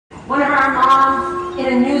One of our moms in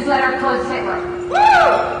a newsletter quotes Hitler. Woo!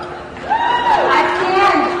 I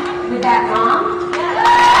stand with that mom.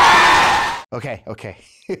 Okay.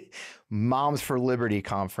 Moms for Liberty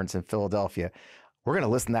conference in Philadelphia. We're going to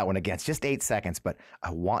listen to that one again. It's just 8 seconds, but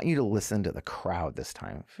I want you to listen to the crowd this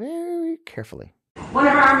time very carefully. One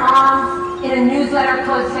of our moms in a newsletter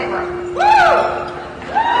quotes Hitler. Woo!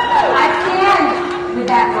 I stand with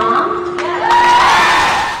that mom.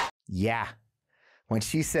 Yeah. When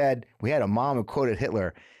she said we had a mom who quoted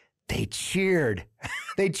Hitler, they cheered.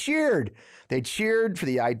 They cheered for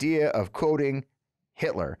the idea of quoting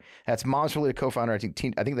Hitler. That's Moms for Liberty co-founder, I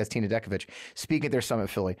think that's Tina Dekovich, speaking at their summit in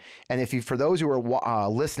Philly. And for those who are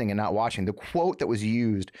listening and not watching, the quote that was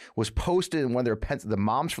used was posted in one of the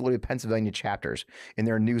Moms for Liberty Pennsylvania chapters in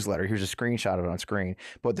their newsletter. Here's a screenshot of it on screen.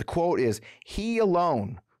 But the quote is, "He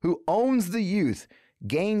alone who owns the youth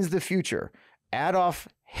gains the future." Adolf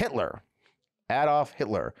Hitler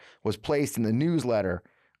was placed in the newsletter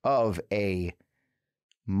of a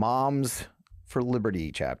Moms for Liberty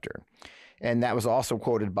chapter. And that was also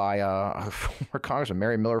quoted by former Congressman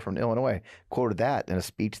Mary Miller from Illinois, quoted that in a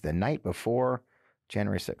speech the night before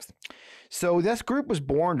January 6th. So this group was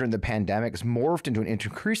born during the pandemic, has morphed into an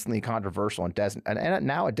increasingly controversial and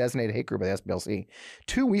now a designated hate group by the SPLC.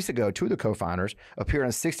 2 weeks ago, two of the co-founders appeared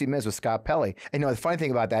on 60 Minutes with Scott Pelley. And the funny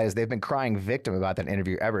thing about that is they've been crying victim about that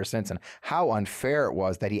interview ever since, and how unfair it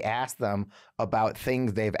was that he asked them about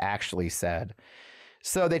things they've actually said.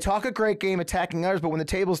 So they talk a great game attacking others, but when the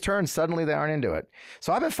tables turn, suddenly they aren't into it.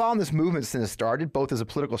 So I've been following this movement since it started, both as a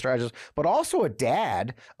political strategist, but also a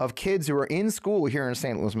dad of kids who are in school here in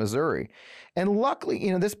St. Louis, Missouri. And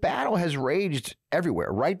luckily, this battle has raged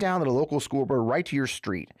everywhere, right down to the local school board, right to your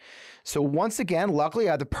street. So once again, luckily,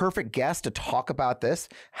 I have the perfect guest to talk about this,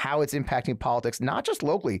 how it's impacting politics, not just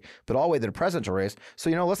locally, but all the way to the presidential race. So,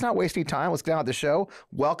 let's not waste any time. Let's get on with the show.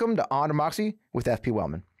 Welcome to On Democracy with F.P.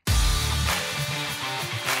 Wellman.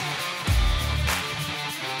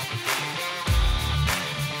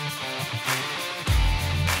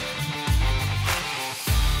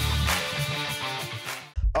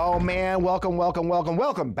 Oh, man,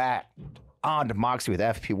 welcome back on Democracy with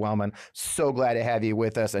F.P. Wellman. So glad to have you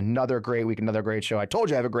with us. Another great week, another great show. I told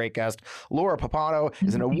you I have a great guest. Laura Pappano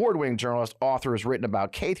is an award-winning journalist, author, has written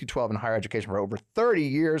about K-12 and higher education for over 30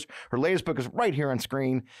 years. Her latest book is right here on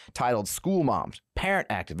screen, titled School Moms, Parent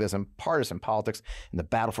Activism, Partisan Politics, and the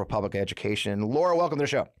Battle for Public Education. Laura, welcome to the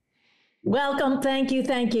show. Welcome. Thank you.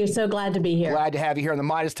 So glad to be here. Glad to have you here on the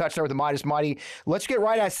MeidasTouch with the Meidas Mighty. Let's get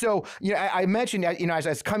right at it. So, I mentioned, as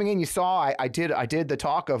I was coming in, you saw I did the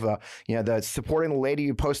talk of, the supporting the lady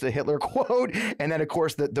who posted the Hitler quote, and then of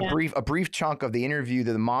course a brief chunk of the interview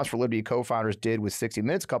that the Moms for Liberty co-founders did with 60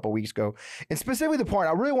 Minutes a couple of weeks ago, and specifically the part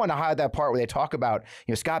I really want to highlight that part where they talk about,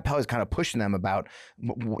 Scott Pelley's kind of pushing them about,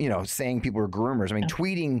 saying people are groomers. I mean,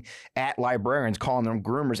 tweeting at librarians, calling them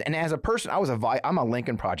groomers, and as a person, I'm a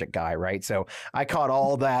Lincoln Project guy, right? So I caught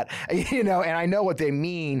all that, and I know what they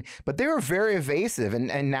mean, but they were very evasive.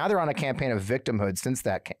 And now they're on a campaign of victimhood since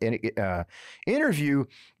that interview.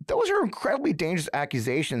 Those are incredibly dangerous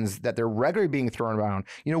accusations that they're regularly being thrown around.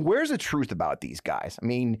 Where's the truth about these guys? I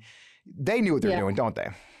mean, they knew what they're doing, don't they?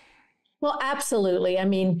 Well, absolutely. I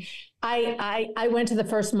mean, I went to the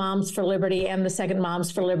first Moms for Liberty and the second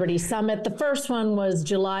Moms for Liberty Summit. The first one was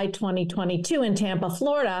July 2022 in Tampa,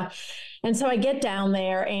 Florida. And so I get down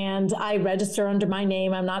there and I register under my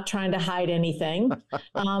name. I'm not trying to hide anything,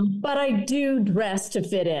 but I do dress to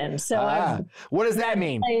fit in. So what does that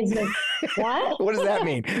mean? What? What does that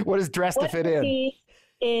mean? What is dress to fit in?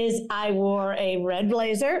 Is I wore a red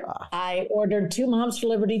blazer. I ordered 2 Moms for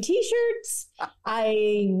Liberty t-shirts.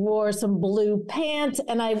 I wore some blue pants,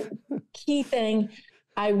 and key thing,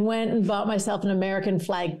 I went and bought myself an American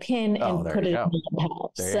flag pin and put it in my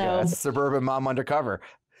house. There you go. That's suburban mom undercover.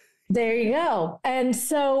 There you go. And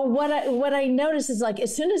so what I noticed is, like,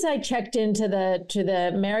 as soon as I checked into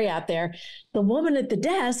the Marriott there, the woman at the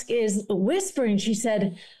desk is whispering. She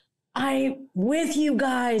said, "I'm with you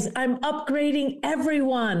guys. I'm upgrading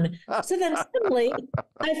everyone." So then suddenly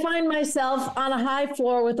I find myself on a high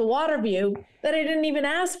floor with a water view that I didn't even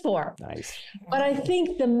ask for. Nice. But I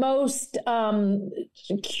think the most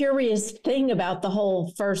curious thing about the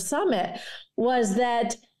whole first summit was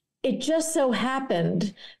that it just so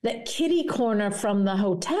happened that kitty corner from the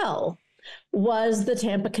hotel was the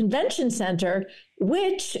Tampa Convention Center,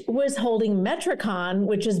 which was holding MetroCon,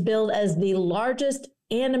 which is billed as the largest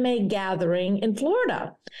anime gathering in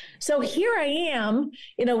Florida. So here I am,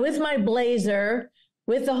 with my blazer,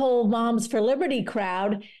 with the whole Moms for Liberty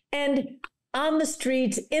crowd, and on the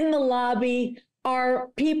streets, in the lobby, are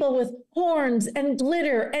people with horns and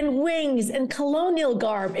glitter and wings and colonial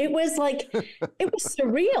garb. It was like, it was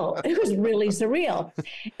surreal. It was really surreal.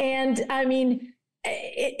 And I mean,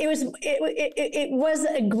 it was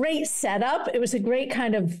a great setup. It was a great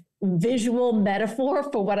kind of visual metaphor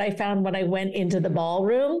for what I found when I went into the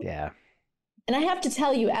ballroom. Yeah. And I have to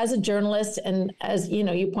tell you, as a journalist, and as you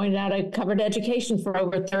know, you pointed out, I covered education for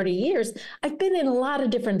over 30 years. I've been in a lot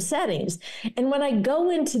of different settings. And when I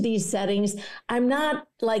go into these settings, I'm not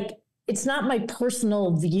like, it's not my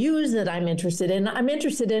personal views that I'm interested in. I'm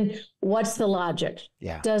interested in what's the logic?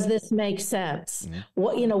 Yeah. Does this make sense?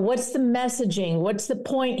 Mm-hmm. What's the messaging? What's the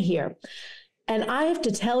point here? And I have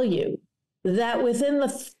to tell you that within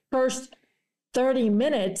the first 30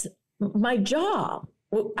 minutes, my jaw,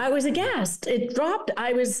 I was aghast. It dropped.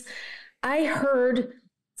 I heard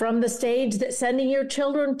from the stage that sending your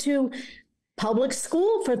children to public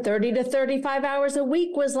school for 30 to 35 hours a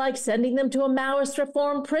week was like sending them to a Maoist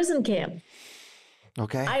reform prison camp.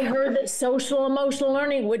 Okay. I heard that social emotional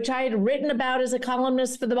learning, which I had written about as a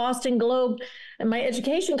columnist for the Boston Globe and my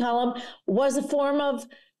education column, was a form of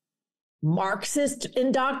Marxist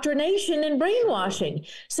indoctrination and brainwashing.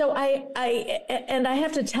 So I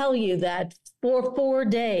have to tell you that for 4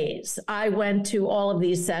 days, I went to all of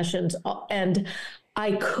these sessions, and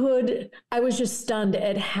I was just stunned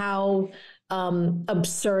at how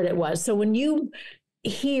absurd it was. So when you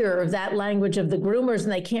hear that language of the groomers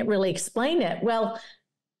and they can't really explain it, well,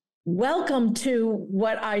 welcome to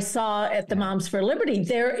what I saw at the Moms for Liberty.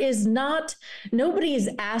 Nobody is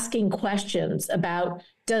asking questions about,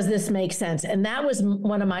 does this make sense? And that was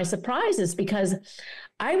one of my surprises, because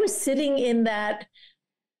I was sitting in that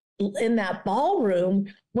ballroom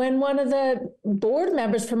when one of the board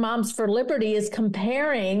members for Moms for Liberty is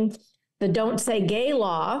comparing the Don't Say Gay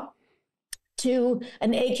law to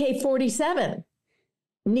an AK-47,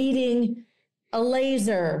 needing a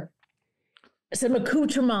laser, some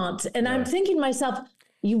accoutrements. And I'm thinking to myself,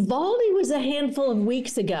 Uvalde was a handful of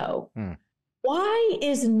weeks ago. Why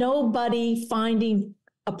is nobody finding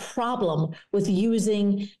a problem with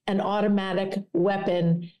using an automatic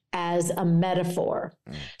weapon as a metaphor?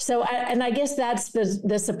 So, I guess that's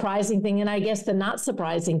the surprising thing. And I guess the not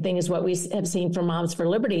surprising thing is what we have seen from Moms for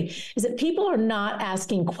Liberty, is that people are not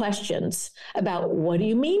asking questions about, what do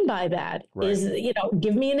you mean by that? Right.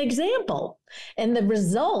 Give me an example. And the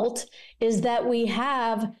result is that we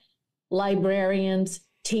have librarians,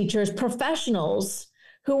 teachers, professionals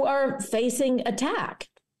who are facing attack.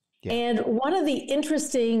 Yeah. And one of the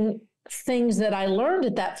interesting things that I learned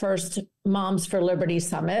at that first Moms for Liberty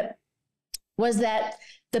summit was that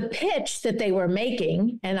the pitch that they were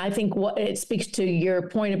making, and I think what it speaks to your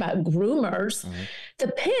point about groomers, the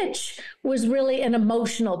pitch was really an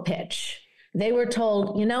emotional pitch. They were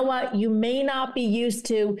told, you know what, you may not be used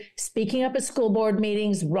to speaking up at school board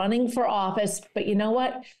meetings, running for office, but you know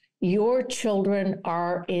what? Your children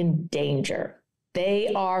are in danger.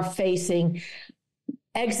 They are facing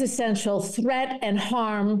existential threat and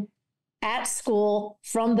harm at school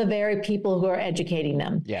from the very people who are educating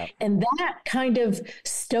them. Yeah. And that kind of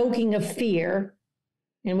stoking of fear,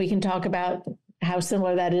 and we can talk about how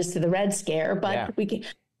similar that is to the Red Scare, but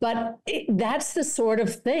that's the sort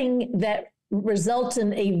of thing that results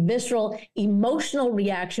in a visceral emotional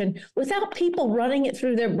reaction without people running it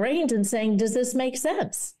through their brains and saying, does this make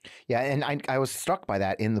sense? Yeah, and I was struck by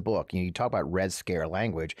that in the book. You talk about Red Scare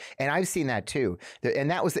language, and I've seen that too.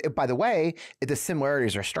 And that was, by the way, the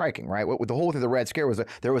similarities are striking, right? What the whole thing of the Red Scare was,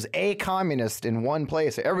 there was a communist in one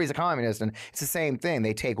place. Everybody's a communist, and it's the same thing.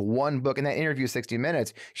 They take one book. In that interview, 60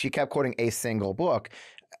 Minutes, she kept quoting a single book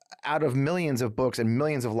out of millions of books and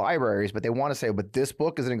millions of libraries, but they want to say, but this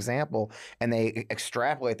book is an example, and they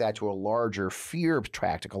extrapolate that to a larger fear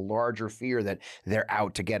tactic, a larger fear that they're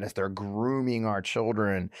out to get us. They're grooming our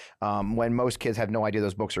children, when most kids have no idea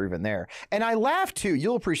those books are even there. And I laugh too.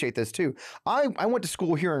 You'll appreciate this too. I went to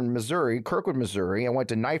school here in Missouri, Kirkwood, Missouri. I went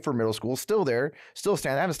to Kniford Middle School, still there, still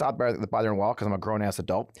standing. I haven't stopped by there in a while because I'm a grown-ass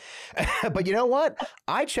adult. But you know what?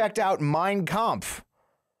 I checked out Mein Kampf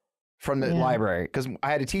from the library, because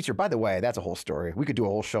I had a teacher, by the way, that's a whole story. We could do a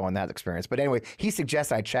whole show on that experience. But anyway, he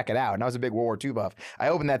suggested I check it out. And I was a big World War II buff. I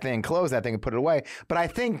opened that thing, closed that thing, and put it away. But I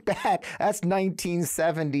think back, that's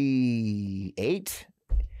 1978.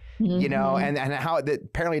 You know, and how that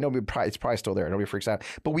apparently it's probably still there. Nobody freaks out,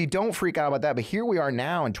 but we don't freak out about that. But here we are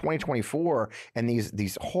now in 2024, and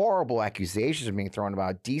these horrible accusations are being thrown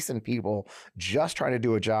about decent people just trying to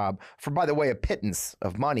do a job for, by the way, a pittance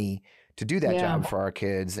of money to do that job for our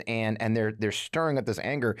kids, and they're stirring up this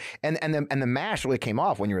anger, and the mask really came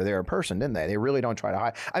off when you were there in person, didn't they? They really don't try to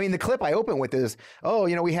hide. I mean, the clip I open with is,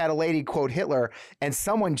 we had a lady quote Hitler, and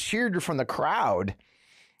someone cheered her from the crowd,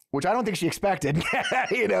 which I don't think she expected.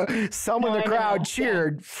 Someone in the crowd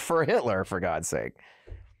cheered for Hitler, for God's sake.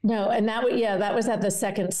 No, and that was at the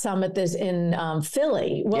second summit in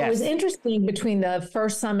Philly. What was interesting between the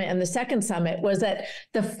first summit and the second summit was that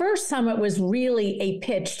the first summit was really a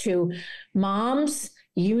pitch to moms.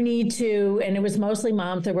 You need to, and it was mostly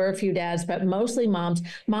moms. There were a few dads, but mostly moms.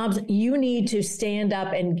 Moms, you need to stand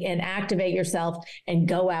up and activate yourself and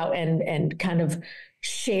go out and kind of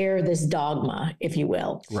share this dogma, if you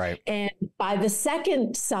will. Right. And by the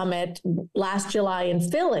second summit last July in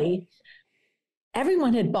Philly,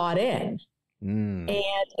 everyone had bought in. And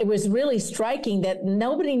it was really striking that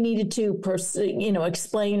nobody needed to,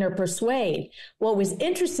 explain or persuade. What was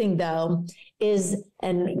interesting, though, is,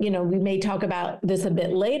 and, we may talk about this a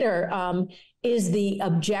bit later, is the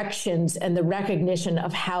objections and the recognition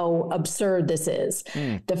of how absurd this is.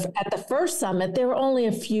 At the first summit, there were only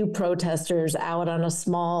a few protesters out on a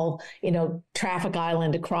small, traffic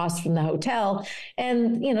island across from the hotel.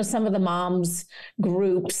 And, some of the moms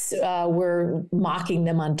groups were mocking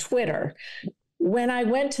them on Twitter. When I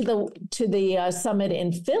went to the summit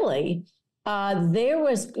in Philly, there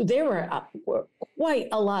were quite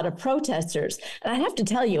a lot of protesters. And I have to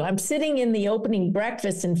tell you, I'm sitting in the opening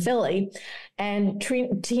breakfast in Philly, and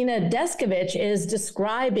Tina Descovich is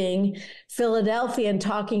describing Philadelphia and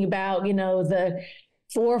talking about, the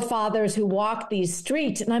forefathers who walked these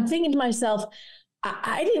streets. And I'm thinking to myself,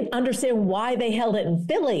 I didn't understand why they held it in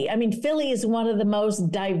Philly. I mean, Philly is one of the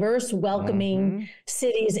most diverse, welcoming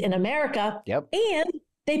cities in America. Yep. And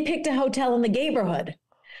they picked a hotel in the neighborhood.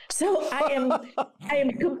 So I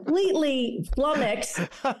am completely flummoxed,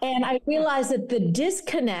 and I realize that the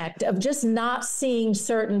disconnect of just not seeing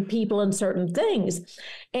certain people and certain things.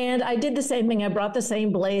 And I did the same thing. I brought the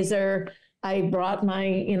same blazer. I brought my,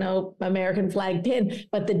 American flag pin.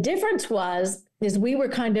 But the difference is we were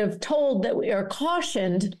kind of told that we are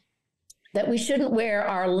cautioned that we shouldn't wear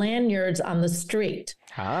our lanyards on the street.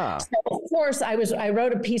 So of course, I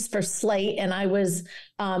wrote a piece for Slate, and I was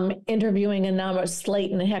interviewing a number of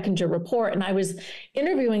Slate and the Hechinger Report, and I was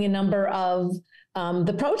interviewing a number of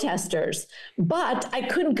the protesters, but I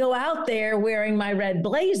couldn't go out there wearing my red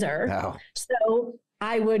blazer. No. So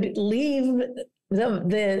I would leave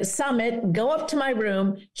the summit, go up to my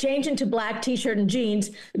room, change into black t-shirt and jeans,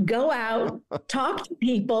 go out, talk to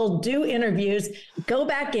people, do interviews, go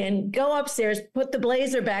back in, go upstairs, put the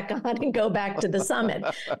blazer back on, and go back to the summit.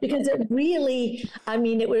 Because it really,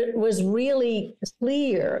 it was really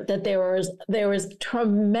clear that there was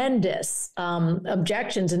tremendous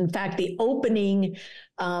objections. In fact, the opening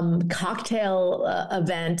cocktail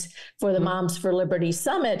event for the Moms for Liberty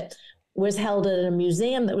Summit was held at a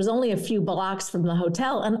museum that was only a few blocks from the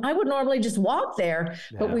hotel. And I would normally just walk there,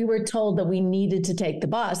 but we were told that we needed to take the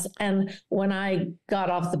bus. And when I got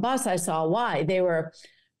off the bus, I saw why. They were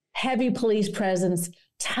heavy police presence,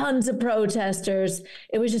 tons of protesters.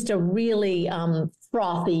 It was just a really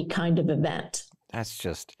frothy kind of event. That's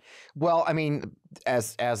just, well,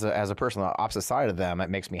 as a person on the opposite side of them, it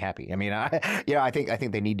makes me happy. I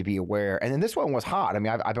think they need to be aware. And then this one was hot.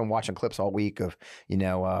 I've been watching clips all week of,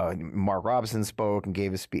 Mark Robinson spoke and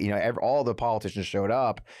gave a speech. All the politicians showed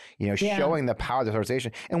up, showing the power of the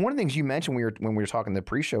organization. And one of the things you mentioned when we were talking the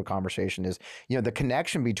pre-show conversation is, the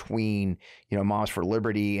connection between, Moms for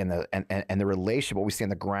Liberty and the relationship, what we see on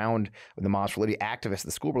the ground with the Moms for Liberty activists,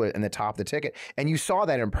 the school board, and the top of the ticket. And you saw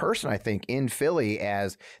that in person, I think, in Philly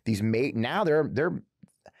as these now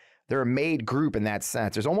they're a made group in that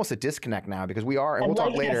sense. There's almost a disconnect now because we are, and we'll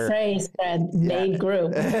talk later. Phrase, made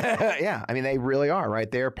group. Yeah, they really are, right?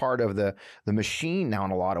 They're part of the machine now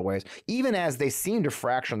in a lot of ways, even as they seem to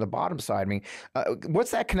fracture on the bottom side.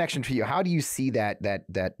 What's that connection to you? How do you see that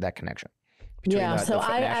connection? So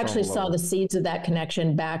I actually saw the seeds of that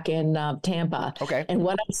connection back in Tampa. Okay. And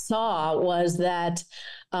what I saw was that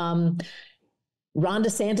Ron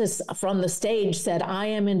DeSantis from the stage said, I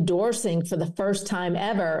am endorsing for the first time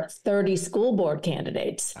ever 30 school board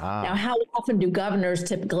candidates. Now, how often do governors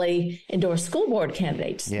typically endorse school board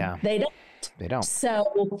candidates? Yeah. They don't.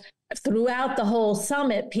 So throughout the whole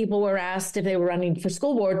summit, people were asked if they were running for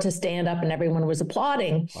school board to stand up, and everyone was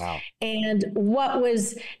applauding. Wow. And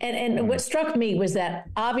what struck me was that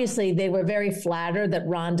obviously they were very flattered that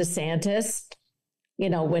Ron DeSantis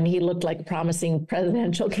when he looked like a promising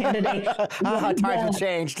presidential candidate. Times have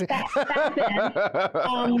changed. Back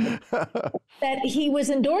then, that he was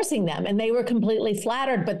endorsing them, and they were completely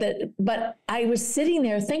flattered. But I was sitting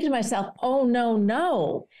there thinking to myself, oh,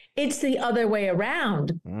 no, it's the other way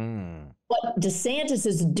around. What DeSantis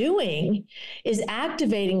is doing is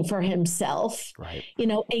activating for himself,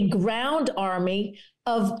 a ground army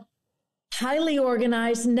of highly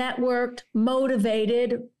organized, networked,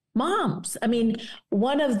 motivated moms. I mean,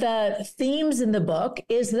 one of the themes in the book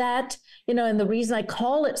is that, and the reason I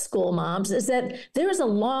call it School Moms is that there's a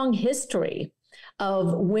long history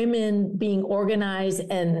of women being organized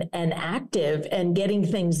and active and getting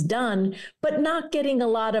things done, but not getting a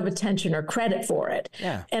lot of attention or credit for it.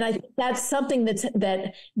 Yeah. And I think that's something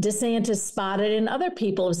that DeSantis spotted and other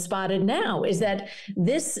people have spotted now, is that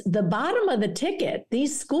the bottom of the ticket,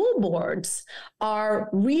 these school boards are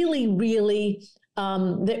really, really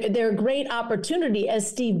they're a great opportunity, as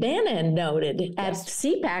Steve Bannon noted at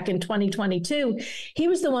CPAC in 2022. He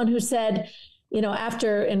was the one who said,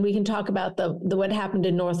 after, and we can talk about the what happened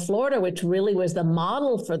in North Florida, which really was the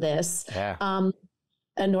model for this,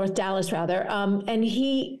 North Dallas rather. And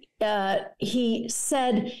he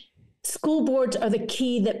said, school boards are the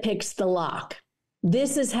key that picks the lock.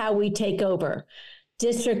 This is how we take over,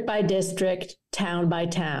 district by district, town by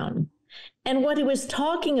town. And what he was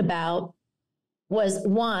talking about was,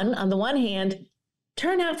 on the one hand,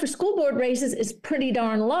 turnout for school board races is pretty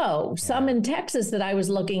darn low. Some in Texas that I was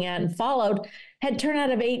looking at and followed had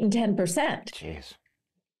turnout of 8 and 10%. Jeez.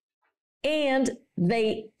 And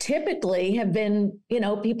they typically have been,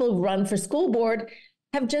 people who run for school board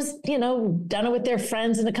have just, done it with their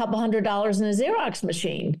friends and a couple $100 in a Xerox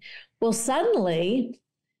machine. Well, suddenly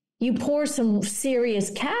you pour some serious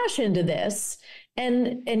cash into this,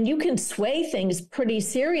 and you can sway things pretty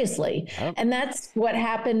seriously. Yep. And that's what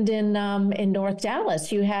happened in North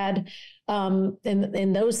Dallas. You had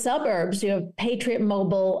in those suburbs, you have Patriot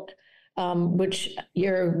Mobile, which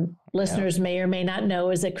your listeners may or may not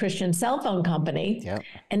know is a Christian cell phone company. Yep.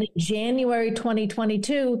 And in January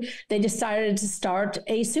 2022, they decided to start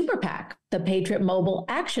a super PAC, the Patriot Mobile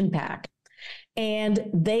Action PAC. And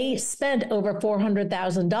they spent over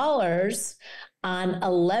 $400,000 on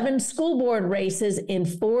 11 school board races in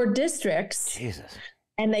 4 districts. Jesus.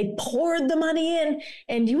 And they poured the money in.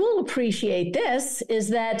 And you will appreciate this, is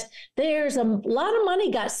that there's a lot of money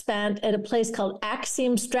got spent at a place called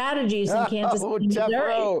Activism Strategies in Kansas City, Jeff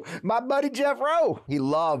Missouri. Rowe, my buddy Jeff Rowe. He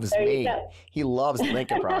loves me. He loves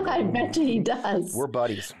Lincoln Project. I bet you he does. We're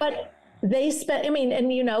buddies. But they spent,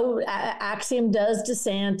 Axiom does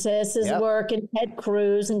DeSantis' work, and Ted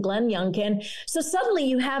Cruz and Glenn Youngkin. So suddenly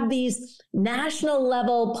you have these national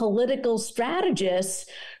level political strategists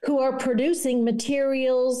who are producing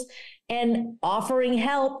materials and offering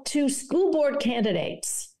help to school board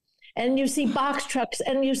candidates. And you see box trucks,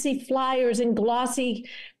 and you see flyers and glossy,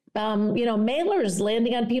 mailers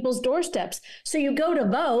landing on people's doorsteps. So you go to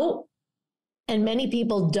vote, and many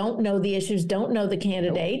people don't know the issues, don't know the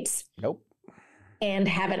candidates. Nope. And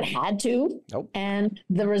haven't had to. Nope. And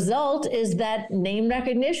the result is that name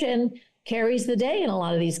recognition carries the day in a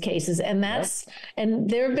lot of these cases. And and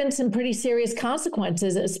there have been some pretty serious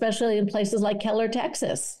consequences, especially in places like Keller,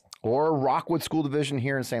 Texas. Or Rockwood School Division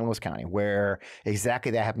here in St. Louis County, where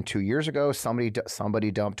exactly that happened 2 years ago. Somebody dumped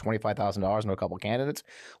 $25,000 into a couple of candidates.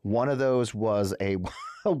 One of those was a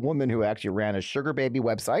woman who actually ran a sugar baby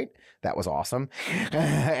website. That was awesome.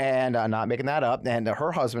 And not making that up. And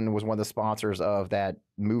her husband was one of the sponsors of that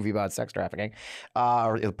movie about sex trafficking,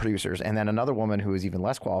 or producers. And then another woman who is even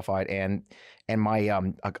less qualified. And my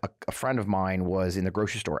a friend of mine was in the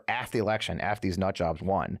grocery store after the election, after these nut jobs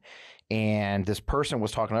won. And this person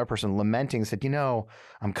was talking to another person, lamenting, said,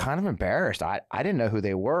 I'm kind of embarrassed. I didn't know who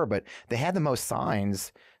they were, but they had the most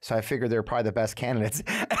signs. So I figured they're probably the best candidates.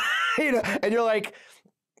 And you're like,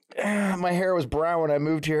 my hair was brown when I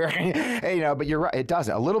moved here. But you're right. It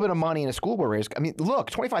doesn't. A little bit of money in a school board race. I mean,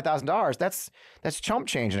 look, $25,000. That's chump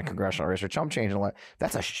change in a congressional race, or chump change in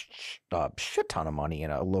that's a shit ton of money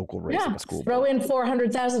in a local race in a school throw board. in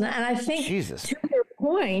 $400,000. And I think, Jesus. To your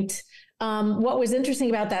point, what was interesting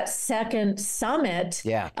about that second summit,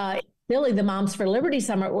 Billy, the Moms for Liberty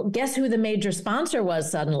Summit, well, guess who the major sponsor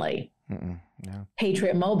was suddenly? No.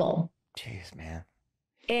 Patriot Mobile. Jeez, man.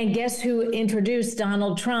 And guess who introduced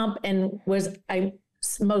Donald Trump and was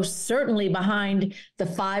most certainly behind the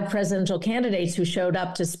 5 presidential candidates who showed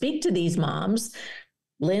up to speak to these moms?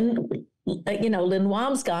 Lynn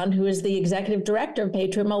Wamsgone, who is the executive director of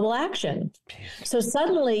Patriot Mobile Action. So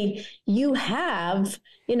suddenly you have,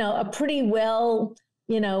 a pretty well,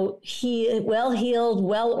 well-heeled,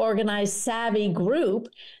 well-organized, savvy group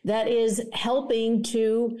that is helping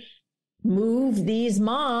to move these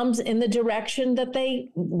moms in the direction that they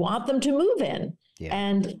want them to move in. Yeah.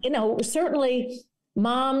 And, certainly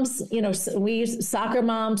moms, we soccer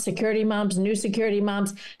moms, security moms, new security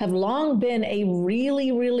moms have long been a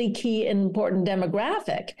really, really key and important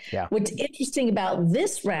demographic. Yeah. What's interesting about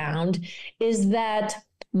this round is that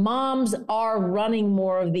moms are running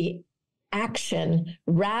more of the action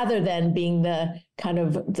rather than being the kind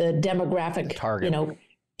of the demographic target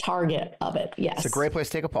of it. Yes. It's a great place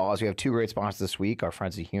to take a pause. We have two great sponsors this week, our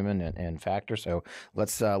friends at Human and Factor. So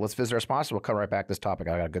let's visit our sponsor. We'll come right back to this topic.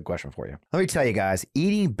 I got a good question for you. Let me tell you guys,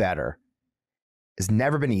 eating better has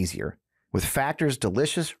never been easier with Factor's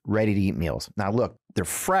delicious, ready-to-eat meals. Now look, they're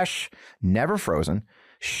fresh, never frozen,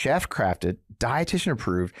 chef-crafted, dietitian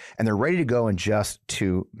approved, and they're ready to go in just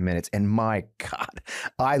 2 minutes. And my God,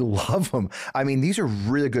 I love them. I mean, these are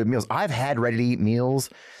really good meals. I've had ready-to-eat meals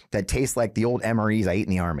that taste like the old MREs I ate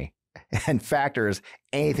in the Army. And Factor is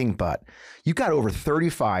anything but. You've got over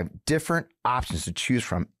 35 different options to choose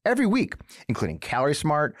from every week, including Calorie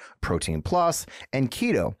Smart, Protein Plus, and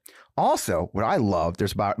Keto. Also, what I love,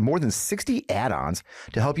 there's about more than 60 add-ons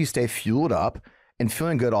to help you stay fueled up and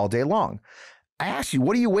feeling good all day long. I asked you,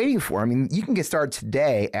 what are you waiting for? I mean, you can get started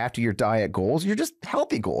today after your diet goals, your just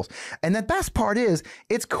healthy goals. And the best part is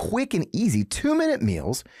it's quick and easy 2-minute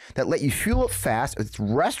meals that let you fuel up fast. It's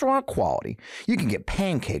restaurant quality. You can get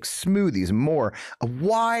pancakes, smoothies, and more, a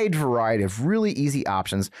wide variety of really easy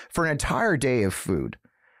options for an entire day of food.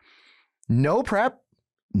 No prep,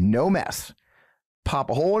 no mess. Pop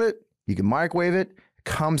a hole in it, you can microwave it,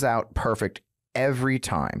 comes out perfect every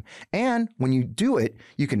time. And when you do it,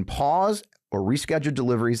 you can pause or reschedule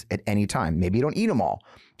deliveries at any time. Maybe you don't eat them all.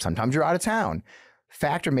 Sometimes you're out of town.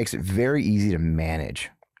 Factor makes it very easy to manage.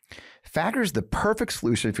 Factor is the perfect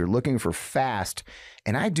solution if you're looking for fast,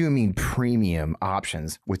 and I do mean premium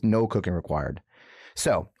options with no cooking required.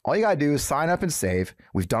 So all you gotta do is sign up and save.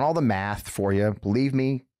 We've done all the math for you. Believe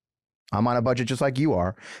me, I'm on a budget just like you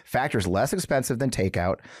are. Factor is less expensive than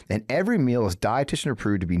takeout, and every meal is dietitian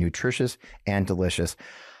approved to be nutritious and delicious.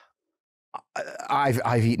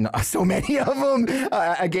 I've eaten so many of them.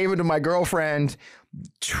 I gave them to my girlfriend.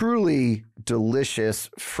 Truly delicious,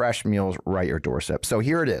 fresh meals right at your doorstep. So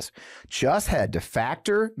here it is. Just head to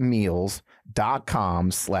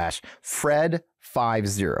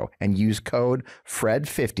factormeals.com/Fred50 and use code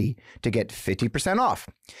Fred50 to get 50% off.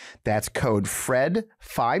 That's code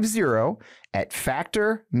Fred50 at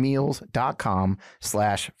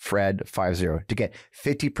factormeals.com/Fred50 to get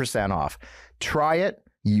 50% off. Try it.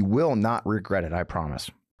 You will not regret it, I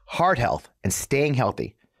promise. Heart health and staying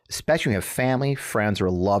healthy, especially when you have family, friends,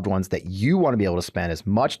 or loved ones that you want to be able to spend as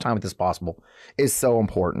much time with as possible, is so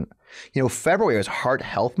important. February is Heart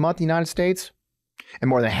Health Month in the United States,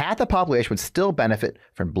 and more than half the population would still benefit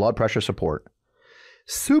from blood pressure support.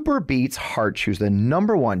 Super Beats Heart Chews, the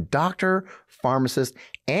 #1 doctor, pharmacist,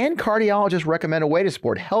 and cardiologist recommended way to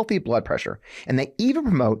support healthy blood pressure, and they even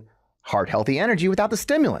promote heart-healthy energy without the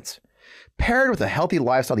stimulants. Paired with a healthy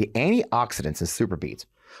lifestyle, the antioxidants in Super Beats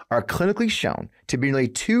are clinically shown to be nearly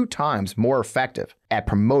 2 times more effective at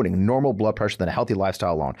promoting normal blood pressure than a healthy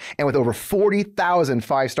lifestyle alone. And with over 40,000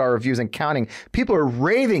 5-star reviews and counting, people are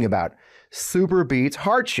raving about Super Beats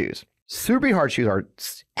Heart Chews. Super Beats Heart Chews are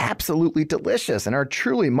absolutely delicious and are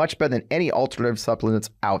truly much better than any alternative supplements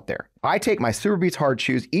out there. I take my Super Beats Heart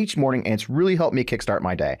Chews each morning, and it's really helped me kickstart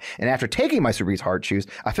my day. And after taking my Super Beats Heart Chews,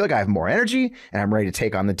 I feel like I have more energy and I'm ready to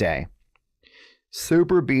take on the day.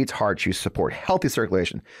 Super Beats Heart Chews support healthy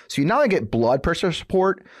circulation. So you not only get blood pressure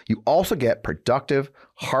support, you also get productive,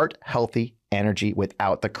 heart-healthy energy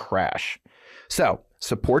without the crash. So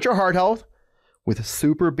support your heart health with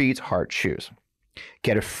Super Beats Heart Chews.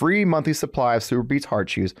 Get a free monthly supply of Super Beats Heart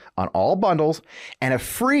Chews on all bundles and a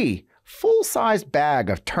free full-sized bag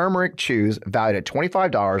of turmeric chews valued at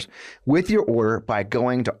 $25 with your order by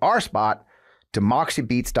going to our spot,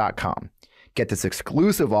 demoxybeats.com. Get this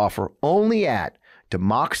exclusive offer only at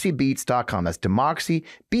demoxybeats.com. That's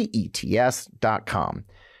demoxybets.com.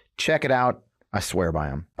 Check it out. I swear by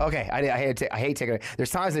them. Okay, I hate taking it. There's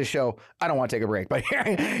times in the show I don't want to take a break, but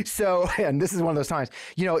so, and this is one of those times.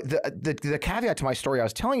 The caveat to my story I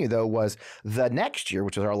was telling you though was the next year,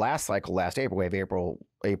 which was our last cycle, last April. We have April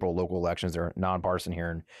April local elections. They're nonpartisan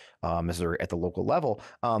here in Missouri at the local level.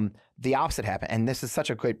 The opposite happened. And this is such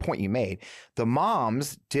a great point you made. The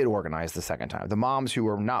moms did organize the second time. The moms who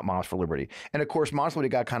were not Moms for Liberty. And of course, Moms for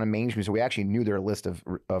Liberty got kind of mainstream. So we actually knew their list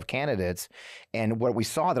of candidates. And what we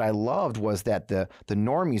saw that I loved was that the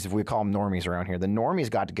normies, if we call them normies around here, the normies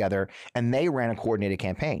got together and they ran a coordinated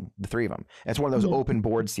campaign, the three of them. And it's one of those open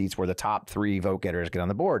board seats where the top 3 vote getters get on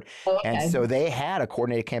the board. Okay. And so they had a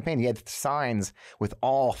coordinated campaign. You had signs with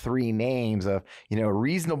all 3 names of,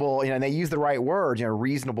 reasonable, and they used the right words,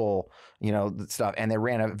 reasonable, stuff. And they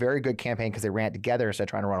ran a very good campaign because they ran it together instead of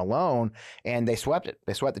trying to run alone. And they swept it.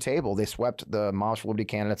 They swept the table. They swept the Moms for Liberty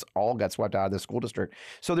candidates, all got swept out of the school district.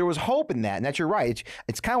 So there was hope in that. And you're right.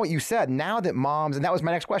 It's kind of what you said. Now that moms, and that was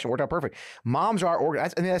my next question, worked out perfect. Moms are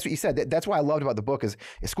organized. I mean, that's what you said. That's what I loved about the book is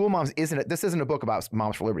School Moms this isn't a book about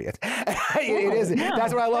Moms for Liberty. It isn't. No.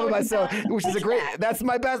 That's what I love about it. So, which is a great, that's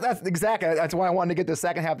my best. That's exactly. That's why I wanted to get the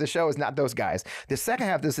second half of the show is not those guys. The second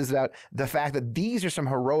half of this is about the fact that these are some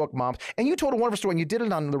heroic moms. And you told a wonderful story, and you did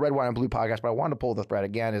it on the Red, White, and Blue podcast, but I wanted to pull the thread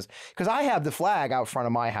again is because I have the flag out front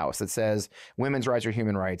of my house that says women's rights are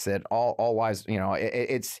human rights, that all lives,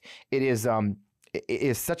 it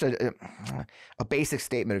is such a basic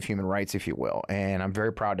statement of human rights, if you will, and I'm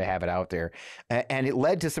very proud to have it out there. And it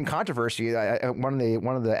led to some controversy. One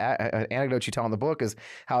of the anecdotes you tell in the book is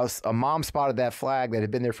how a mom spotted that flag that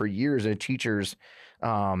had been there for years in a teacher's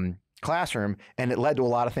classroom, and it led to a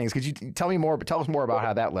lot of things. Could you tell us more about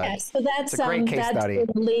how that led? Yeah, so that's a great case study.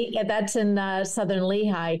 That's in Southern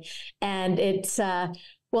Lehigh, and it's.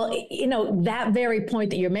 Well, that very point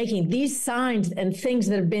that you're making, these signs and things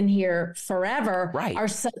that have been here forever are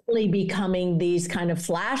suddenly becoming these kind of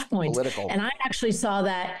flashpoints. Political. And I actually saw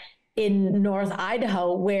that in North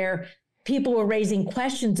Idaho where people were raising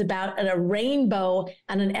questions about a rainbow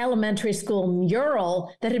on an elementary school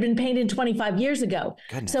mural that had been painted 25 years ago.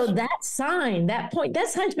 Goodness. So that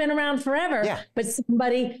sign's been around forever, but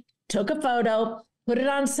somebody took a photo, put it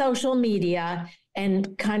on social media,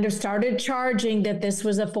 and kind of started charging that this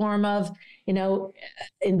was a form of,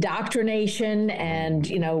 indoctrination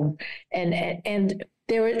and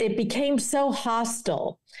it became so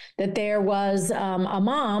hostile that there was a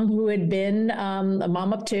mom who had been a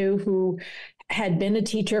mom of 2 who had been a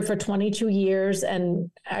teacher for 22 years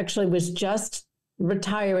and actually was just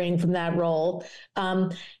retiring from that role.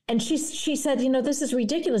 And she said, this is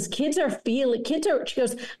ridiculous. She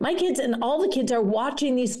goes, my kids and all the kids are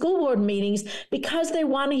watching these school board meetings because they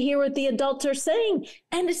want to hear what the adults are saying.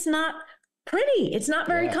 And it's not pretty. It's not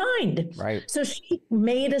very kind. Right. So she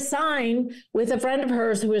made a sign with a friend of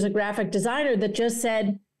hers who is a graphic designer that just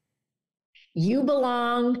said, you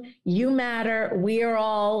belong, you matter, we are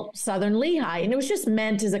all Southern Lehigh. And it was just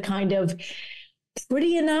meant as a kind of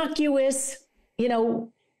pretty innocuous,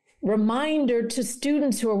 reminder to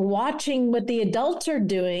students who are watching what the adults are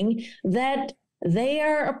doing that they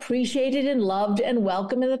are appreciated and loved and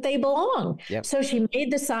welcome and that they belong. Yep. So she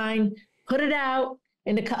made the sign, put it out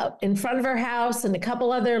in front of her house and a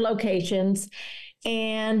couple other locations.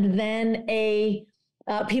 And then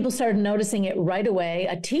people started noticing it right away.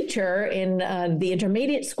 A teacher in the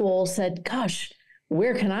intermediate school said, gosh,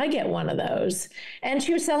 where can I get one of those? And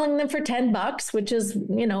she was selling them for $10, which is,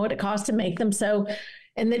 what it cost to make them. So,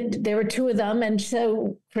 and there were 2 of them. And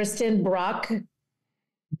so Kristen Brock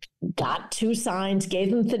got 2 signs, gave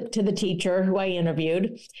them to the teacher who I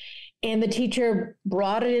interviewed. And the teacher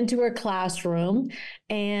brought it into her classroom.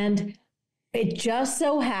 And it just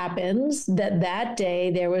so happens that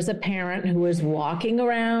day there was a parent who was walking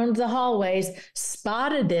around the hallways,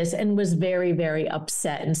 spotted this and was very, very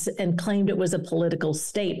upset and claimed it was a political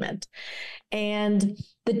statement. And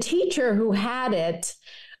the teacher who had it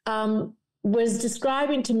was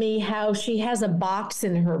describing to me how she has a box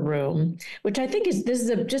in her room, which I think is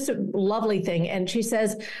just a lovely thing. And she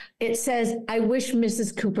says, it says, I wish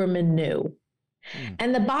Mrs. Cooperman knew.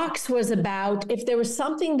 And the box was about if there was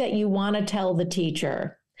something that you want to tell the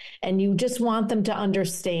teacher and you just want them to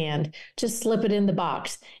understand, just slip it in the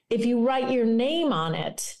box. If you write your name on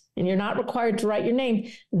it, and you're not required to write your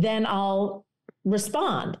name, then I'll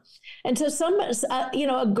respond. And so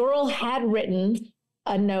a girl had written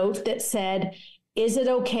a note that said, is it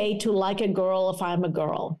okay to like a girl if I'm a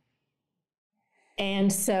girl?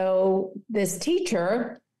 And so this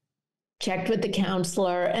teacher checked with the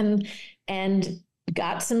counselor and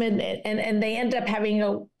got some, and they ended up having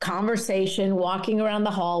a conversation, walking around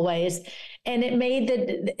the hallways, and it made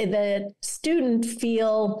the student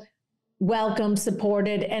feel welcome,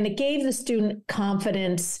 supported, and it gave the student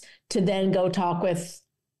confidence to then go talk with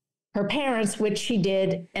her parents, which she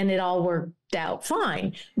did, and it all worked out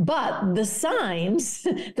fine. But the signs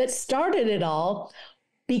that started it all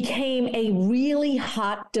became a really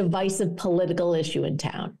hot, divisive political issue in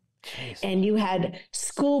town. Jeez. And you had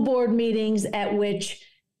school board meetings at which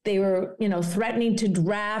they were, threatening to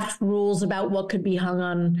draft rules about what could be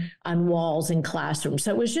hung on walls in classrooms.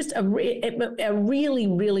 So it was just a really,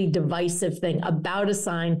 really divisive thing about a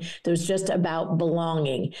sign that was just about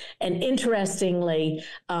belonging. And interestingly,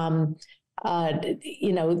 they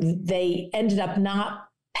ended up not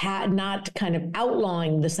kind of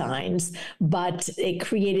outlawing the signs, but it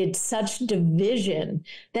created such division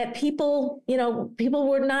that people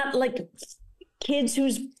were not like kids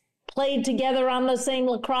who's played together on the same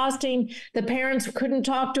lacrosse team. The parents couldn't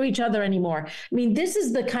talk to each other anymore. I mean, this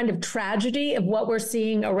is the kind of tragedy of what we're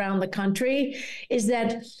seeing around the country, is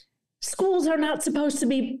that schools are not supposed to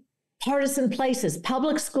be partisan places.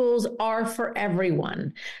 Public schools are for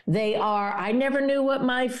everyone. They are. I never knew what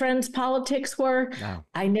my friends' politics were. No.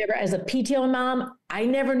 I never, as a PTO mom, I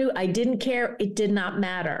never knew. I didn't care. It did not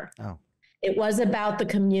matter. Oh. It was about the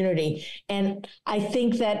community. And I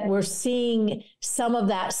think that we're seeing some of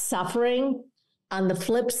that suffering. On the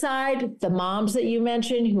flip side, the moms that you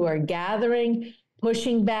mentioned who are gathering,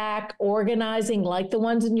 pushing back, organizing like the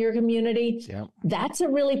ones in your community, Yep. That's a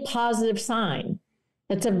really positive sign.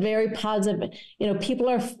 That's a very positive, people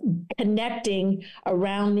are connecting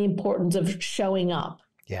around the importance of showing up.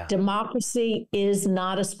 Yeah. Democracy is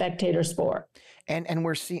not a spectator sport. And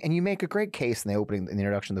we're seeing, and you make a great case in the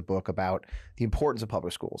introduction of the book about the importance of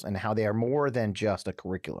public schools and how they are more than just a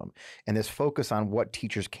curriculum, and this focus on what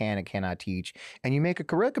teachers can and cannot teach. And you make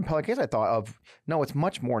a really compelling case, I thought, of no, it's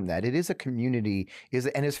much more than that. It is a community.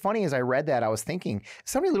 And as funny as I read that, I was thinking,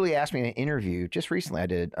 somebody literally asked me in an interview just recently I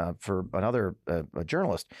did for another a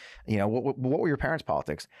journalist, what were your parents'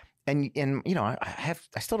 politics? And I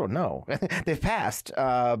still don't know. They've passed,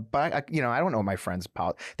 but I don't know my friends'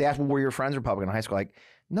 politics. They asked, well, were your friends Republican in high school? Like,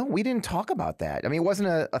 no, we didn't talk about that. I mean, it wasn't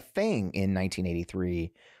a thing in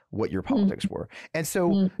 1983 what your politics were. And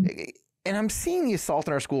so, and I'm seeing the assault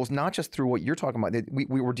in our schools, not just through what you're talking about. We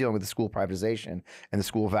were dealing with the school privatization and the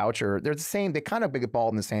school voucher. They're the same. They kind of get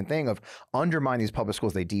involved in the same thing of undermine these public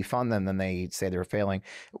schools. They defund them, then they say they're failing.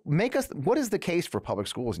 What is the case for public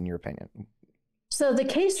schools in your opinion? So the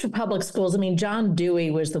case for public schools, John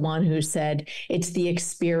Dewey was the one who said it's the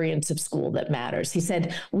experience of school that matters. He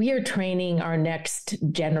said, we are training our next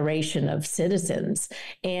generation of citizens,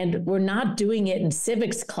 and we're not doing it in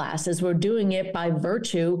civics classes. We're doing it by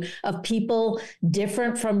virtue of people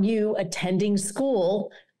different from you attending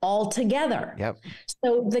school all together. Yep.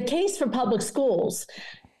 So the case for public schools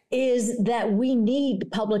is that we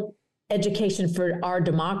need public education for our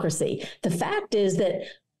democracy. The fact is that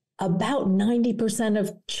about 90%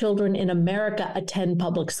 of children in America attend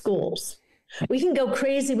public schools. We can go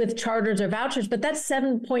crazy with charters or vouchers, but that's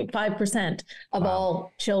 7.5% of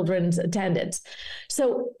all children's attendance.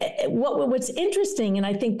 So what's interesting, and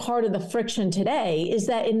I think part of the friction today, is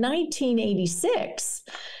that in 1986,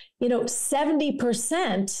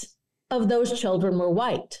 70% of those children were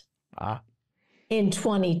white. In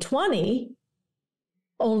 2020,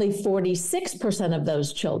 only 46% of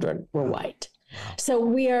those children were white. Wow. So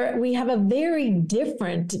we have a very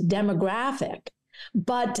different demographic,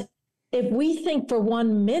 but if we think for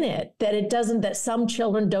 1 minute that some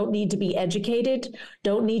children don't need to be educated,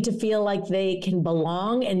 don't need to feel like they can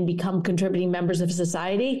belong and become contributing members of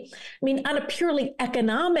society, on a purely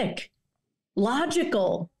economic,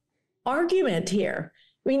 logical argument here,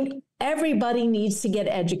 everybody needs to get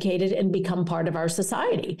educated and become part of our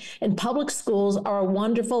society. And public schools are a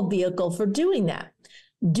wonderful vehicle for doing that.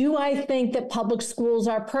 Do I think that public schools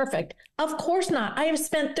are perfect? Of course not. I have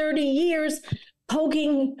spent 30 years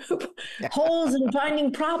poking holes and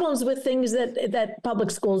finding problems with things that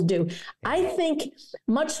public schools do. I think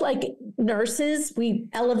much like nurses, we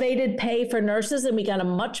elevated pay for nurses and we got a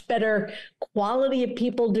much better quality of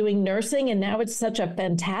people doing nursing. And now it's such a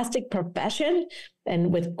fantastic profession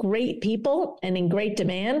and with great people and in great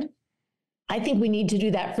demand. I think we need to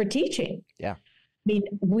do that for teaching. Yeah.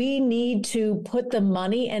 We need to put the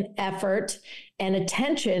money and effort and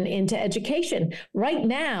attention into education. Right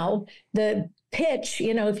now, the pitch,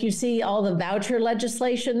 if you see all the voucher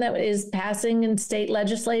legislation that is passing in state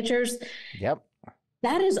legislatures, yep,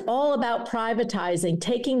 that is all about privatizing,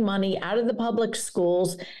 taking money out of the public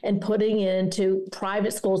schools and putting it into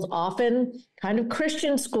private schools, often kind of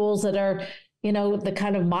Christian schools that are the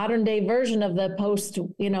kind of modern day version of the post,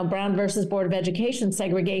 Brown versus Board of Education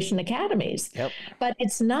segregation academies. Yep. But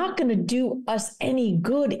it's not going to do us any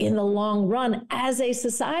good in the long run as a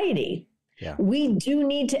society. Yeah. We do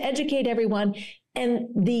need to educate everyone. And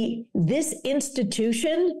this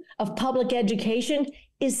institution of public education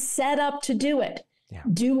is set up to do it. Yeah.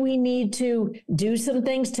 Do we need to do some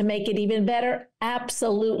things to make it even better?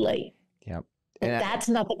 Absolutely. Yep. But that's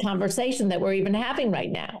not the conversation that we're even having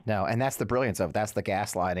right now. No, and that's the brilliance of that's the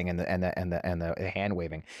gaslighting and the hand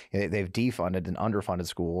waving. They've defunded and underfunded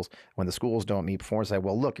schools. When the schools don't meet performance, say,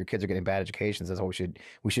 well, look, your kids are getting bad education. Says, oh,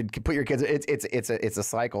 we should put your kids. It's a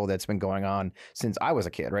cycle that's been going on since I was a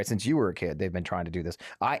kid, right? Since you were a kid, they've been trying to do this.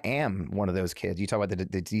 I am one of those kids. You talk about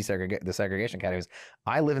the segregation academies.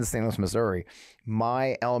 I live in St. Louis, Missouri.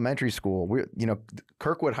 My elementary school,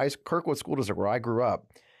 Kirkwood School District, where I grew up,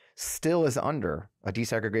 still is under a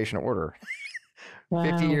desegregation order. Wow.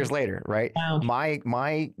 50 years later, right? Wow.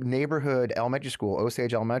 My neighborhood elementary school,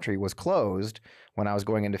 Osage Elementary, was closed when I was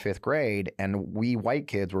going into 5th grade, and we white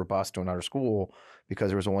kids were bused to another school because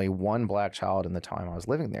there was only one black child in the time I was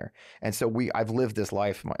living there. And so I've lived this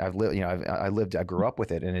life. I grew up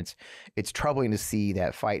with it, and it's troubling to see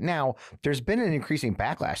that fight. Now, there's been an increasing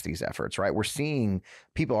backlash to these efforts, right? We're seeing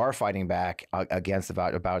people are fighting back against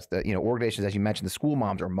about the organizations, as you mentioned, the school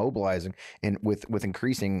moms are mobilizing and with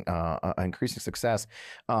increasing success.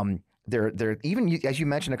 They're even, as you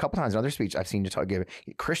mentioned a couple times in other speech I've seen you give,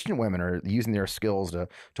 Christian women are using their skills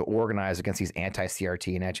to organize against these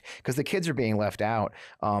anti-CRT and edge because the kids are being left out.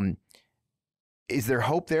 Is there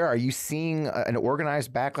hope there? Are you seeing an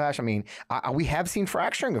organized backlash? I mean, we have seen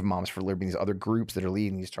fracturing of Moms for Liberty, these other groups that are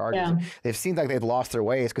leading these charges. Yeah. They've seemed like they've lost their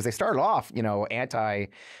ways because they started off,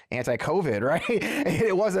 anti-COVID, right?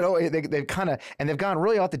 It wasn't. They've kind of, and they've gone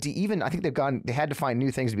really off the deep. Even I think they had to find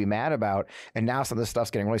new things to be mad about, and now some of this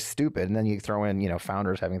stuff's getting really stupid. And then you throw in,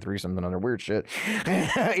 founders having threesomes and other weird shit,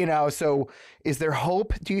 So is there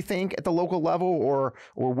hope? Do you think at the local level, or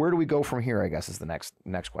where do we go from here? I guess is the next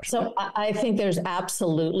question. So I think there's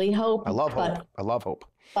absolutely hope. I love hope.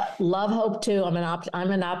 But love hope too.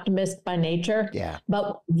 I'm an optimist by nature. Yeah.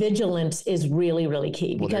 But vigilance is really, really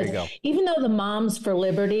key because even though the Moms for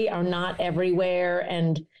Liberty are not everywhere,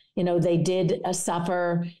 and they did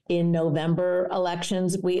suffer in November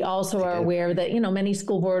elections, we also are aware that many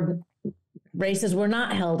school board races were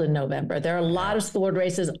not held in November. There are a lot of school board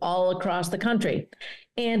races all across the country.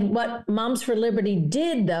 And what Moms for Liberty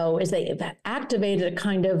did, though, is they activated a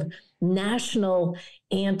kind of national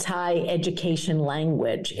anti-education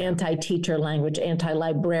language, anti-teacher language,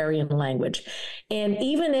 anti-librarian language. And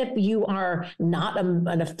even if you are not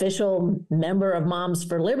an official member of Moms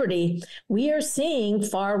for Liberty, we are seeing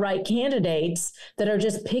far-right candidates that are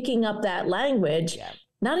just picking up that language,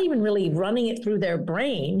 not even really running it through their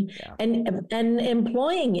brain, and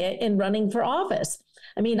employing it in running for office.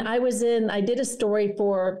 I mean, I did a story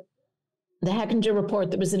for the Hechinger Report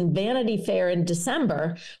that was in Vanity Fair in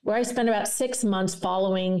December, where I spent about 6 months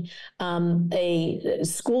following a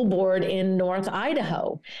school board in North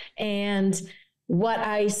Idaho. And what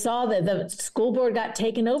I saw, that the school board got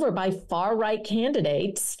taken over by far-right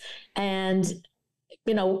candidates, and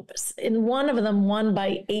in one of them won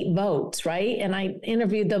by 8 votes, right? And I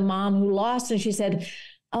interviewed the mom who lost, and she said,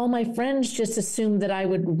 "Oh, my friends just assumed that I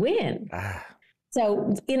would win."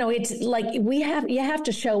 So, it's like you have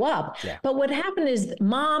to show up. Yeah. But what happened is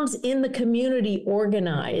moms in the community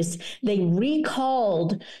organized. They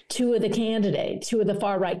recalled two of the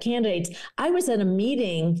far-right candidates. I was at a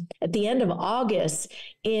meeting at the end of August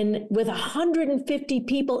with 150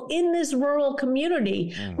 people in this rural community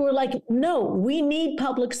who were like, no, we need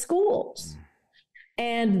public schools.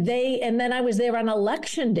 And then I was there on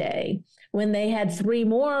election day when they had 3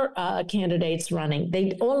 more candidates running.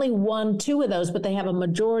 They only won 2 of those, but they have a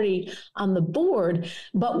majority on the board.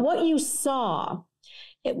 But what I saw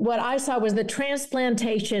was the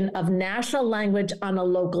transplantation of national language on a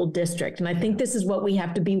local district. And I think this is what we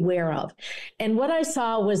have to be aware of. And what I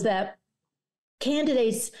saw was that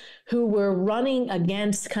candidates who were running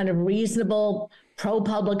against kind of reasonable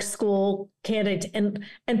pro-public school candidates, and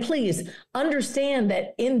please understand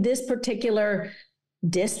that in this particular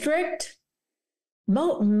district,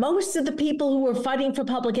 most of the people who were fighting for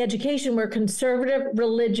public education were conservative,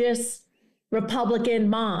 religious, Republican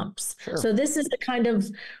moms. Sure. So this is a kind of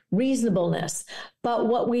reasonableness. But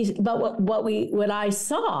what I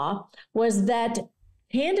saw was that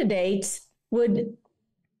candidates would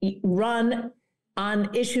run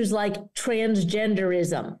on issues like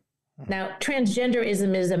transgenderism. Now,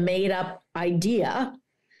 transgenderism is a made-up idea,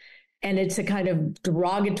 and it's a kind of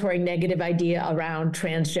derogatory, negative idea around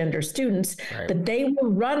transgender students. Right. But they were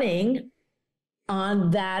running on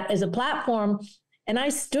that as a platform. And I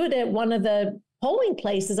stood at one of the polling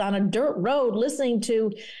places on a dirt road listening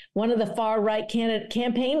to one of the far-right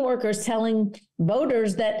campaign workers telling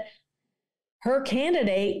voters that her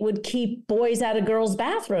candidate would keep boys out of girls'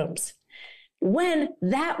 bathrooms, when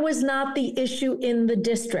that was not the issue in the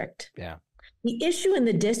district. Yeah. The issue in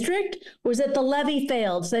the district was that the levy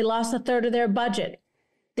failed, so they lost a third of their budget.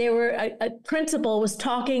 A principal was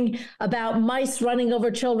talking about mice running over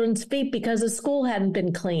children's feet because the school hadn't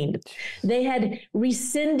been cleaned. They had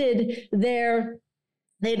rescinded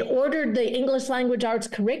they'd ordered the English language arts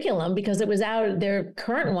curriculum because it was their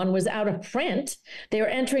current one was out of print. They were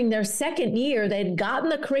entering their second year. They'd gotten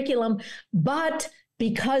the curriculum, but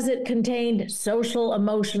because it contained social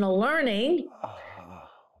emotional learning,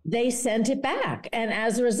 they sent it back. And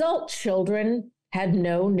as a result, children had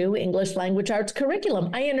no new English language arts curriculum.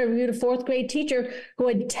 I interviewed a fourth grade teacher who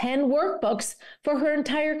had 10 workbooks for her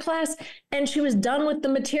entire class, and she was done with the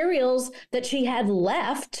materials that she had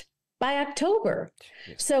left by October.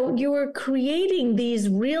 So you were creating these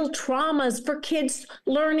real traumas for kids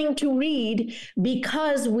learning to read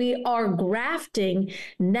because we are grafting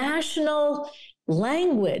national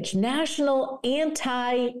language, national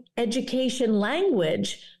anti-education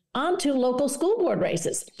language onto local school board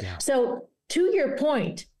races. Yeah. So to your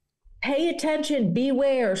point, pay attention,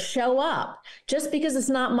 beware, show up. Just because it's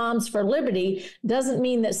not Moms for Liberty doesn't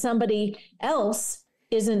mean that somebody else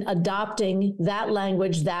isn't adopting that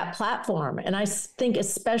language, that platform. And I think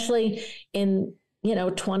especially in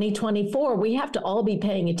 2024, we have to all be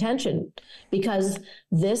paying attention because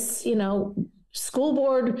this, school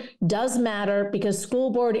board does matter because school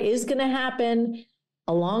board is going to happen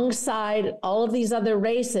alongside all of these other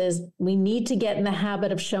races. We need to get in the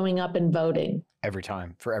habit of showing up and voting. Every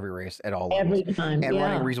time, for every race, at all levels. Every time, and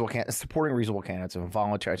running reasonable candidates, supporting reasonable candidates, and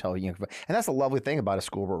volunteer. I tell you, and that's the lovely thing about a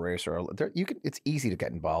school board race. It's easy to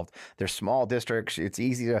get involved. They're small districts. It's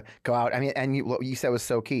easy to go out. I mean, and what you said was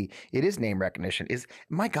so key. It is name recognition.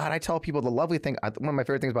 My God, I tell people the lovely thing. One of my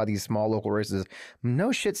favorite things about these small local races is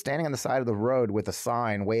no shit standing on the side of the road with a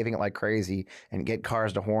sign, waving it like crazy, and get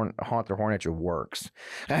cars to honk their horn at you works.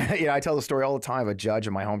 I tell the story all the time of a judge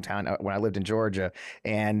in my hometown when I lived in Georgia,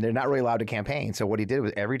 and they're not really allowed to campaign. So what he did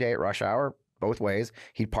was every day at rush hour, both ways,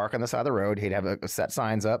 he'd park on the side of the road, he'd have a set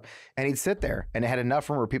signs up, and he'd sit there, and it had enough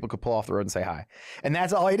room where people could pull off the road and say hi. And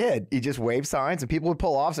that's all he did. He just waved signs, and people would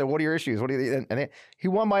pull off and say, what are your issues? He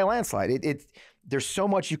won by a landslide. There's so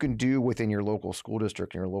much you can do within your local school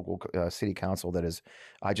district and your local city council that is,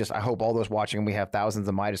 I hope all those watching, we have thousands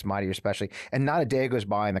of Meidas Mighty especially, and not a day goes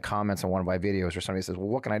by in the comments on one of my videos where somebody says, well,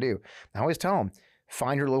 what can I do? I always tell them,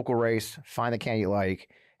 find your local race, find the candidate you like,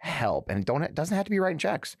 help. And it doesn't have to be writing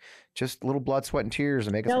checks, just a little blood, sweat, and tears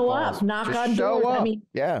and making some calls. Show up, knock just on doors. Up. I mean,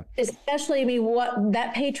 yeah. Especially, what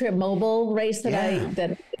that Patriot Mobile race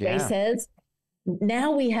race is.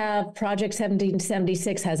 Now we have Project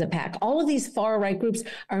 1776 has a PAC. All of these far right groups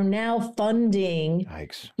are now funding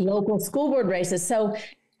local school board races. So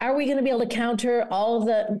are we going to be able to counter all of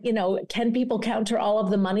the, can people counter all of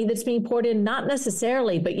the money that's being poured in? Not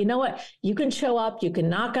necessarily, but you know what? You can show up, you can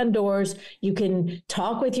knock on doors, you can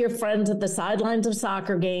talk with your friends at the sidelines of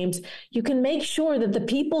soccer games. You can make sure that the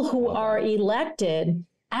people who are elected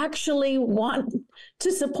actually want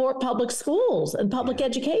to support public schools and public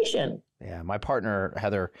education. Yeah, my partner,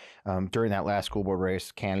 Heather, during that last school board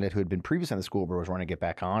race, candidate who had been previously on the school board was wanting to get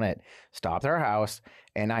back on it, stopped at our house,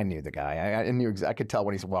 and I knew the guy. I could tell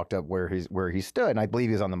when he walked up where he stood, and I believe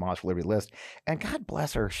he was on the Moms for Liberty list. And God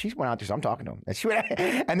bless her, she went out there, so I'm talking to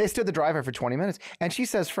him. And they stood the drive for 20 minutes. And she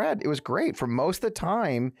says, Fred, it was great. For most of the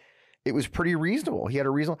time, it was pretty reasonable. He had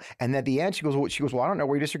a reasonable, and at the end, she goes, well, I don't know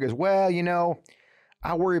where you disagree. He goes, well,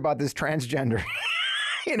 I worry about this transgender.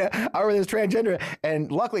 I was transgender,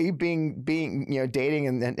 and luckily being dating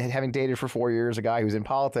and having dated for 4 years a guy who's in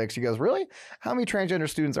politics, he goes, really? How many transgender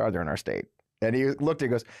students are there in our state? And he looked at it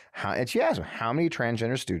and goes, and she asked him, how many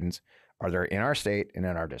transgender students are there in our state and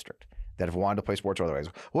in our district that have wanted to play sports or otherwise?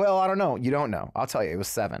 Well, I don't know. You don't know. I'll tell you, it was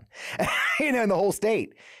 7, in the whole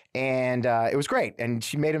state. And it was great. And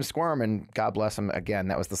she made him squirm, and God bless him. Again,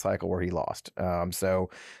 that was the cycle where he lost. So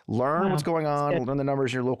learn what's going on, learn the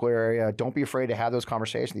numbers in your local area. Don't be afraid to have those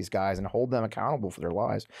conversations with these guys and hold them accountable for their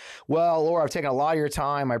lives. Well, Laura, I've taken a lot of your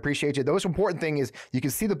time. I appreciate you. The most important thing is you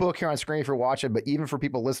can see the book here on screen if you're watching, but even for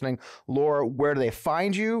people listening, Laura, where do they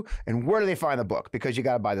find you and where do they find the book? Because you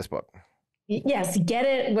got to buy this book. Yes, get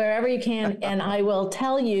it wherever you can. And I will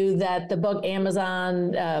tell you that the book,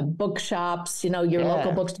 Amazon, bookshops, your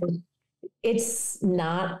local bookstore, it's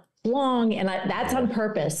not long. And that's on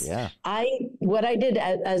purpose. Yeah. What I did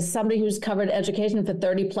as somebody who's covered education for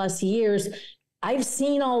 30 plus years, I've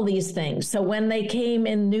seen all these things. So when they came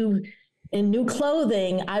in new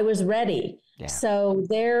clothing, I was ready. Yeah. So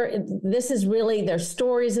this is really, there's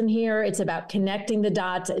stories in here. It's about connecting the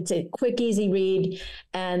dots. It's a quick, easy read.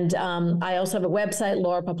 And I also have a website,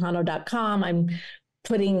 laurapappano.com. I'm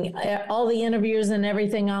putting all the interviews and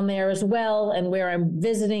everything on there as well, and where I'm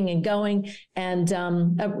visiting and going. And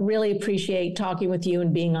I really appreciate talking with you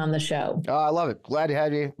and being on the show. I love it. Glad to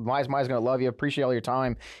have you. Mai's going to love you. Appreciate all your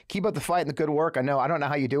time. Keep up the fight and the good work. I don't know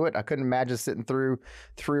how you do it. I couldn't imagine sitting through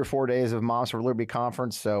 3 or 4 days of Moms for Liberty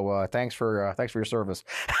conference. So thanks for your service.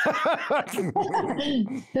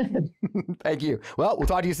 Thank you. Well, we'll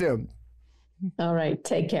talk to you soon. All right.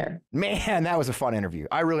 Take care. Man, that was a fun interview.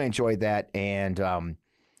 I really enjoyed that. And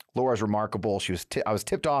Laura's remarkable. I was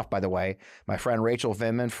tipped off, by the way. My friend Rachel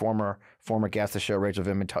Vindman, former guest of the show, Rachel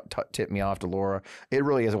Vindman tipped me off to Laura. It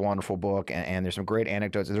really is a wonderful book, and there's some great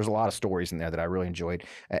anecdotes. There's a lot of stories in there that I really enjoyed.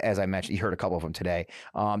 As I mentioned, you heard a couple of them today.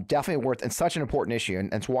 Definitely worth, and such an important issue,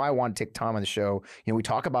 and that's why I want to take time on the show. We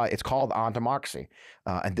talk about, it's called On Democracy,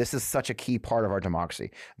 and this is such a key part of our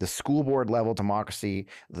democracy. The school board level democracy,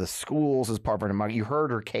 the schools as part of our democracy. You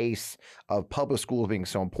heard her case of public schools being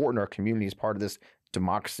so important to our community as part of this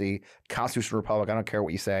democracy, constitutional republic. I don't care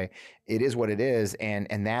what you say. It is what it is. And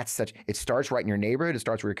it starts right in your neighborhood. It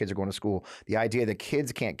starts where your kids are going to school. The idea that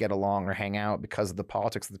kids can't get along or hang out because of the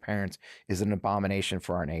politics of the parents is an abomination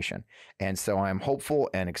for our nation. And so I'm hopeful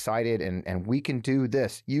and excited, and we can do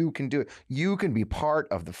this. You can do it. You can be part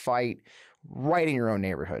of the fight right in your own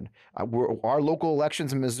neighborhood. Our local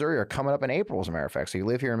elections in Missouri are coming up in April, as a matter of fact. So you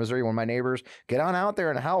live here in Missouri, one of my neighbors, get on out there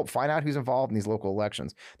and help. Find out who's involved in these local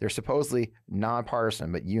elections. They're supposedly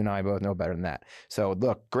nonpartisan, but you and I both know better than that. So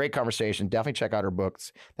look, great conversation. Definitely check out her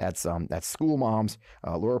books. That's School Moms,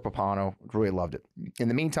 Laura Pappano. Really loved it. In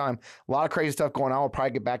the meantime, a lot of crazy stuff going on. We'll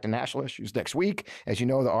probably get back to national issues next week. As you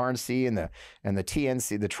know, the RNC and the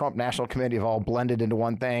TNC, the Trump National Committee, have all blended into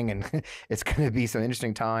one thing, and it's going to be some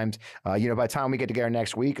interesting times. By the time we get together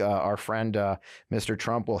next week, our friend Mr.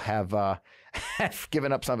 Trump will have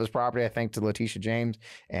given up some of his property, I think, to Letitia James,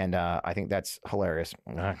 and I think that's hilarious.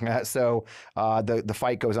 So the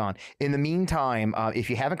fight goes on. In the meantime, if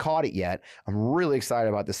you haven't caught it yet, I'm really excited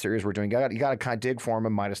about this series we're doing. You got to kind of dig for him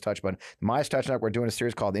in MeidasTouch, but MeidasTouch Network, we're doing a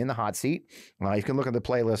series called In the Hot Seat. You can look at the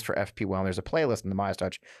playlist for FP Wellman. There's a playlist in the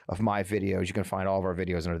MeidasTouch of my videos. You can find all of our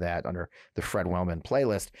videos under the Fred Wellman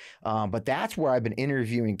playlist. But that's where I've been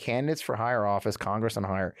interviewing candidates for higher office, Congress and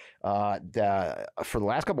higher, for the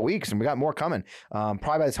last couple of weeks, and we got more coming.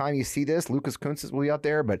 Probably by the time you see this, Lucas Kunz will be up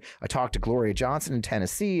there, but I talked to Gloria Johnson in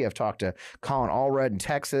Tennessee. I've talked to Colin Allred in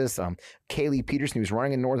Texas, Kaylee Peterson, who's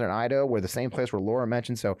running in Northern Idaho, where the same place where Laura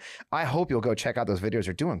mentioned. So I hope you'll go check out those videos.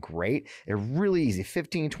 They're doing great. They're really easy,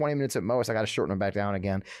 15, 20 minutes at most. I got to shorten them back down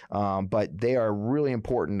again. But they are really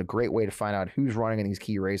important, a great way to find out who's running in these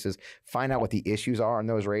key races, find out what the issues are in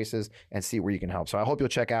those races, and see where you can help. So I hope you'll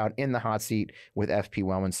check out In the Hot Seat with FP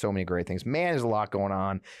Wellman. So many great things. Man, there's a lot going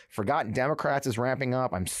on. Forgotten Democrats is ramping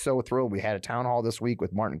up. I'm so thrilled. We had a town hall this week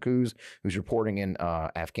with Martin Coos, who's reporting in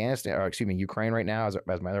Ukraine right now,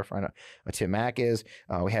 as my other friend Tim Mack is.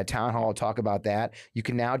 We had town hall talk about that. You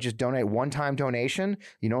can now just donate one-time donation.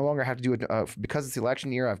 You no longer have to do it because it's the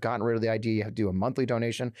election year. I've gotten rid of the idea you have to do a monthly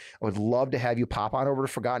donation. I would love to have you pop on over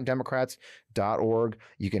to ForgottenDemocrats.org.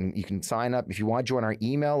 You can sign up if you want to join our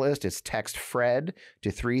email list. It's text Fred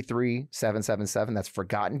to 33777. That's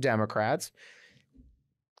Forgotten Democrats.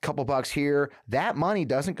 Couple bucks here. That money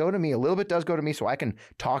doesn't go to me. A little bit does go to me so I can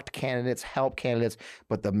talk to candidates, help candidates,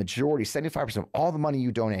 but the majority, 75% of all the money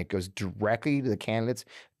you donate goes directly to the candidates,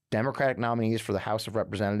 Democratic nominees for the House of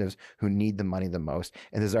Representatives who need the money the most.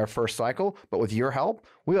 And this is our first cycle, but with your help,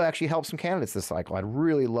 we'll actually help some candidates this cycle. I'd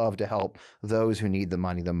really love to help those who need the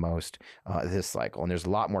money the most this cycle. And there's a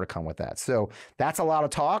lot more to come with that. So that's a lot of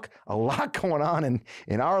talk, a lot going on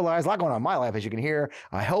in our lives, a lot going on in my life, as you can hear.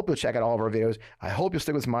 I hope you'll check out all of our videos. I hope you'll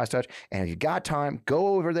stick with MeidasTouch. And if you got time, go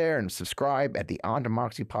over there and subscribe at the On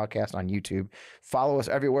Democracy podcast on YouTube. Follow us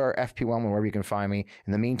everywhere, FP Wellman, wherever you can find me.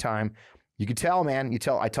 In the meantime, you can tell, man.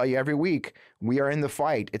 I tell you every week, we are in the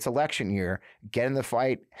fight. It's election year. Get in the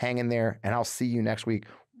fight, hang in there, and I'll see you next week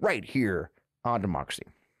right here on Democracy.